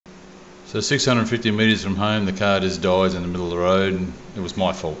So 650 metres from home, the car just dies in the middle of the road, and it was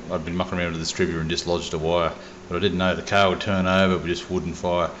my fault. I'd been mucking around with the distributor and dislodged a wire, but I didn't know the car would turn over, but just wouldn't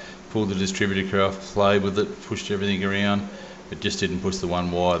fire. Pulled the distributor off, played with it, pushed everything around, but just didn't push the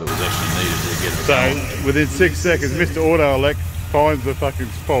one wire that was actually needed to get it going. So within 6 seconds, Mr. Auto Elect finds the fucking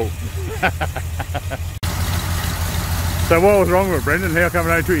fault. So what was wrong with it, Brendan? How come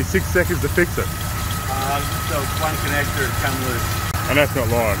it only took you 6 seconds to fix it? So one connector had come loose. And that's not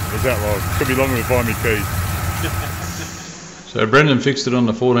lying, is that lying? Could be longer than buying me keys. So Brendan fixed it on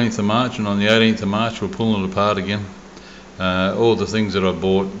the 14th of March, and on the 18th of March we're pulling it apart again. All the things that I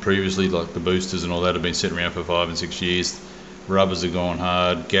bought previously, like the boosters and all that, have been sitting around for 5 and 6 years. Rubbers have gone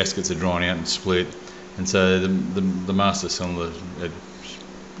hard, gaskets are drying out and split, and so the master cylinder had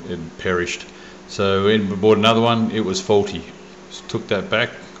perished. So we bought another one, it was faulty. Took that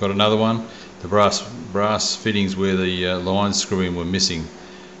back, got another one. The brass fittings where the lines screw in were missing.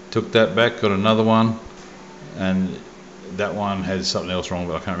 Took that back, got another one, and that one had something else wrong,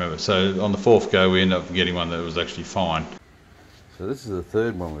 but I can't remember. So on the 4th go we ended up getting one that was actually fine. So this is the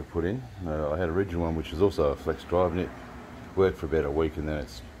 3rd one we put in. I had an original one which was also a flex drive, and it worked for about a week and then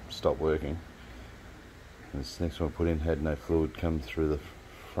it stopped working. And this next one I put in had no fluid come through the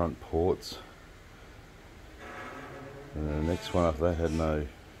front ports. And the next one after that had no,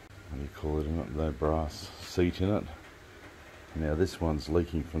 what do you call it, no brass seat in it. Now this one's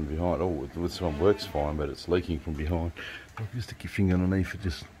leaking from behind. Oh, this one works fine, but it's leaking from behind. Just stick your finger underneath it,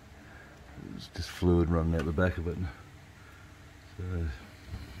 it's just fluid running out the back of it. So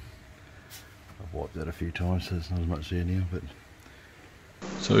I've wiped that a few times, so there's not as much there now. But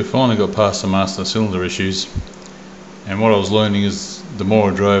so we finally got past the master cylinder issues, and what I was learning is the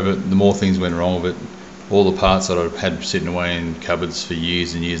more I drove it, the more things went wrong with it. All the parts that I had sitting away in cupboards for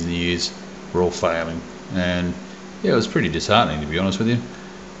years and years and years were all failing, and yeah, it was pretty disheartening, to be honest with you.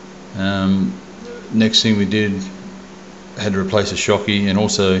 Next thing we did, had to replace a shocky, and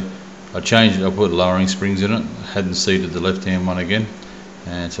also I put lowering springs in it. I hadn't seated the left hand one again,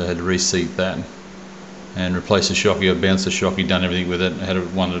 and so I had to reseat that and replace the shocky. I bounced the shocky, done everything with it. I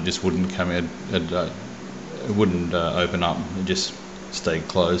had one that just wouldn't come out, it wouldn't open up, it just stayed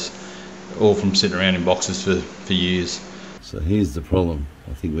closed. All from sitting around in boxes for years. So here's the problem.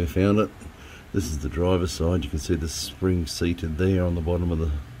 I think we found it. This is the driver's side. You can see the spring seated there on the bottom of the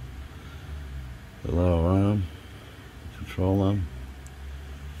lower arm, control arm.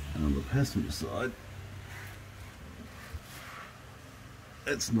 And on the passenger side,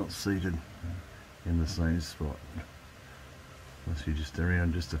 it's not seated in the same spot. Unless you just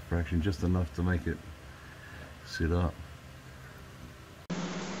around just a fraction, just enough to make it sit up.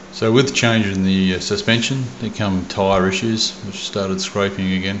 So with changing the suspension, there come tyre issues, which started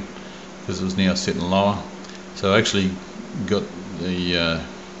scraping again because it was now sitting lower. So I actually got the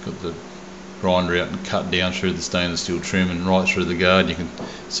grinder out and cut down through the stainless steel trim and right through the guard. You can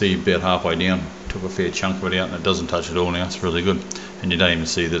see about halfway down, took a fair chunk of it out, and it doesn't touch at all now. It's really good, and you don't even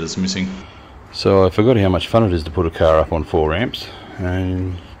see that it's missing. So I forgot how much fun it is to put a car up on 4 amps,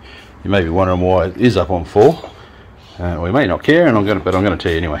 and you may be wondering why it is up on 4. We may not care, but I'm going to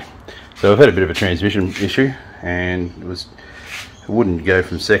tell you anyway. So I've had a bit of a transmission issue, and it wouldn't go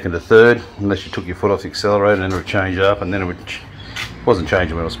from 2nd to 3rd unless you took your foot off the accelerator, and then it would change up, and then it wasn't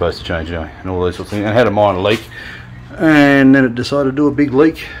changing when it was supposed to change anyway, and all those sorts of things. And it had a minor leak, and then it decided to do a big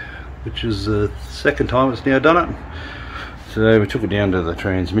leak, which is the 2nd time it's now done it. So we took it down to the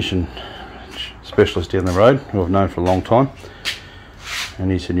transmission specialist down the road, who I've known for a long time. And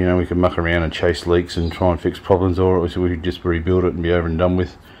he said, you know, we could muck around and chase leaks and try and fix problems, or we could just rebuild it and be over and done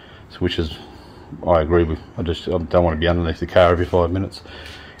with. So, which is, I agree with. I don't want to be underneath the car every 5 minutes.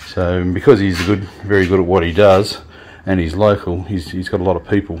 So because he's very good at what he does, and he's local, he's got a lot of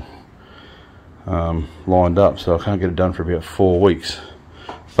people lined up. So I can't get it done for about 4 weeks.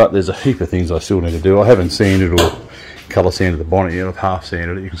 But there's a heap of things I still need to do. I haven't sanded or colour sanded the bonnet yet. I've half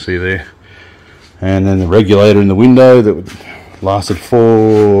sanded it. You can see there. And then the regulator in the window that lasted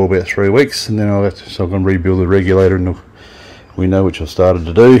for about 3 weeks, and then so I'm going to rebuild the regulator in the window, which I started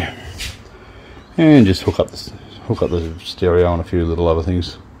to do, and just hook up the stereo and a few little other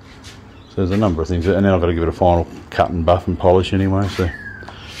things. So there's a number of things, and then I've got to give it a final cut and buff and polish anyway. So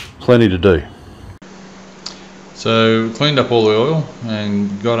plenty to do. So cleaned up all the oil and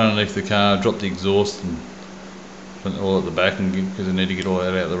got underneath the car, dropped the exhaust and put it all at the back, and because I need to get all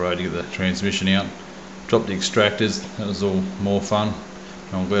that out of the road to get the transmission out. Dropped the extractors, that was all more fun.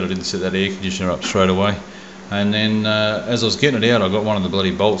 I'm glad I didn't set that air conditioner up straight away. And then as I was getting it out, I got one of the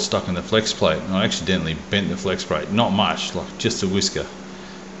bloody bolts stuck in the flex plate, and I accidentally bent the flex plate. Not much, like just a whisker,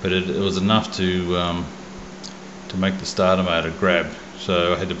 but it was enough to make the starter motor grab.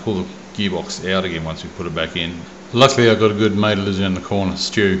 So I had to pull gearbox out again once we put it back in. Luckily I got a good mate who lives around the corner,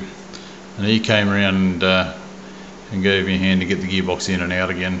 Stu, and he came around and gave me a hand to get the gearbox in and out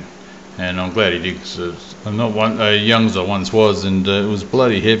again, and I'm glad he did, because I'm not young as I once was, and it was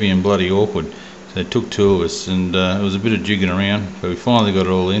bloody heavy and bloody awkward. So it took two of us, and it was a bit of jigging around, but we finally got it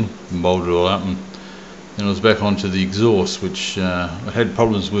all in and bolted it all up, and then I was back onto the exhaust, which I had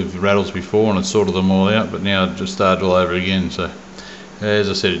problems with rattles before and I sorted them all out, but now I just started all over again. So as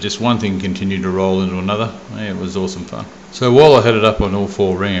I said, just one thing continued to roll into another. Yeah, it was awesome fun. So while I had it up on all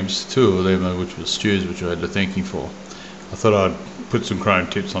four ramps, two of them which was Stu's, which I had to thank him for, I thought I'd put some chrome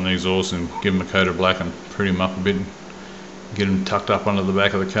tips on the exhaust and give them a coat of black and pretty them up a bit and get them tucked up under the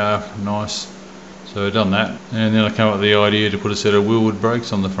back of the car, nice. So I've done that, and then I came up with the idea to put a set of Wilwood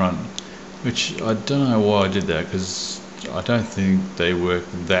brakes on the front, which I don't know why I did that, because I don't think they work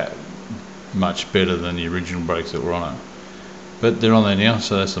that much better than the original brakes that were on it. But they're on there now,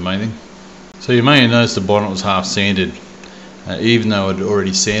 so that's the main thing. So you may have noticed the bonnet was half sanded, even though I'd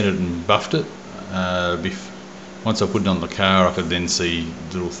already sanded and buffed it. Once I put it on the car, I could then see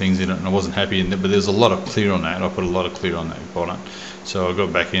little things in it, and I wasn't happy. But there's a lot of clear on that. I put a lot of clear on that bonnet, so I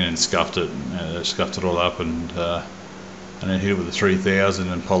got back in and scuffed it all up, and then hit it with the 3000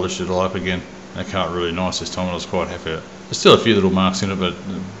 and polished it all up again. That car really nice this time. I was quite happy. There's still a few little marks in it, but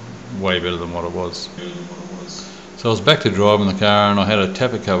way better than what it was. So I was back to driving the car, and I had a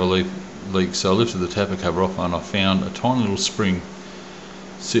tappet cover leak. So I lifted the tappet cover off, and I found a tiny little spring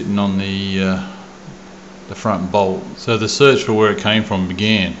sitting on the front bolt. So the search for where it came from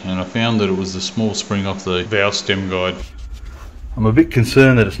began, and I found that it was the small spring off the valve stem guide. I'm a bit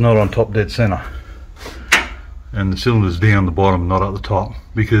concerned that it's not on top dead centre, and the cylinder's down the bottom, not at the top,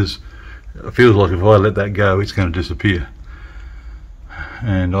 because it feels like if I let that go, it's going to disappear.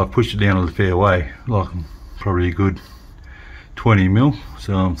 And I've pushed it down a fair way, like probably a good 20 mil,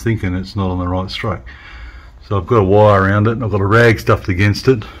 so I'm thinking it's not on the right stroke. So I've got a wire around it, and I've got a rag stuffed against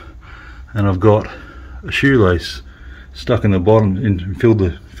it, and I've got a shoelace stuck in the bottom, and filled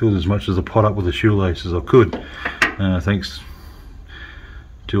as much of the pot up with the shoelace as I could. Thanks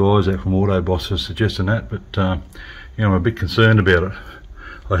to Isaac from Auto Boss for suggesting that, but you know, I'm a bit concerned about it.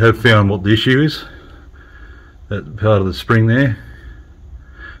 I have found what the issue is. That part of the spring there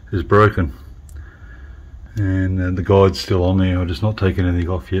is broken, and the guide's still on there. I'm just not taking anything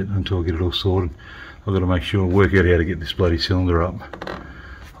off yet until I get it all sorted. I've got to make sure, work out how to get this bloody cylinder up,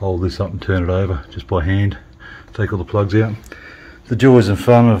 hold this up and turn it over just by hand, take all the plugs out. The joys and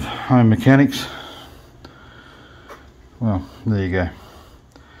fun of home mechanics. Well, there you go.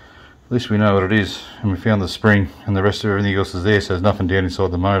 At least we know what it is, and we found the spring, and the rest of everything else is there, so there's nothing down inside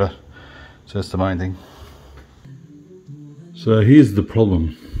the motor. So that's the main thing. So here's the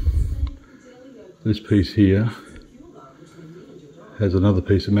problem. This piece here has another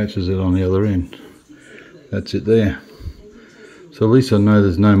piece that matches it on the other end. That's it there. So at least I know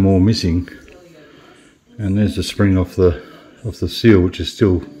there's no more missing. And there's the spring off the seal, which is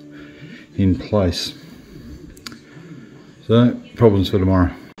still in place. So problems for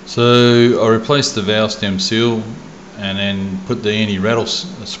tomorrow. So I replaced the valve stem seal, and then put the anti-rattle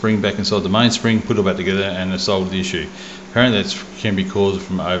spring back inside the main spring, put it back together, and it solved the issue. Apparently that can be caused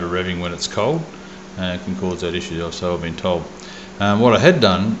from over revving when it's cold, and it can cause that issue, so I've been told. What I had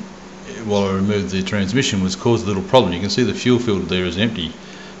done while I removed the transmission was cause a little problem. You can see the fuel filter there is empty,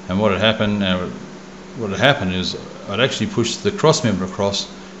 and what had happened is I'd actually pushed the cross member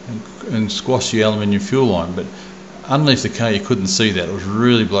across and squashed the aluminium fuel line, but underneath the car you couldn't see that. It was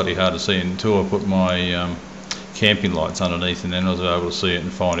really bloody hard to see until I put my camping lights underneath, and then I was able to see it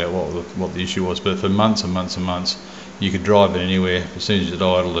and find out what the issue was. But for months and months and months you could drive it anywhere. As soon as it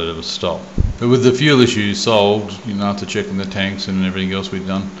idled, it would stop. But with the fuel issue solved, you know, after checking the tanks and everything else we'd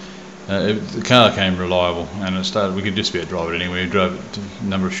done, the car came reliable, and it started. We could just about drive it anywhere. We drove it a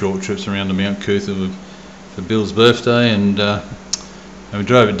number of short trips around to Mount Cootha for Bill's birthday, and we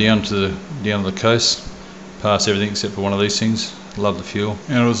drove it down to the coast, past everything except for one of these things. Loved the fuel,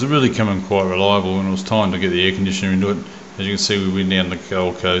 and it was really coming quite reliable when it was time to get the air conditioner into it. As you can see, we went down the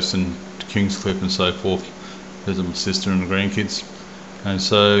Gold Coast and to Kingscliff and so forth, visit my sister and the grandkids, and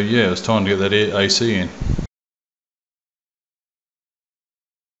so yeah, it was time to get that AC in.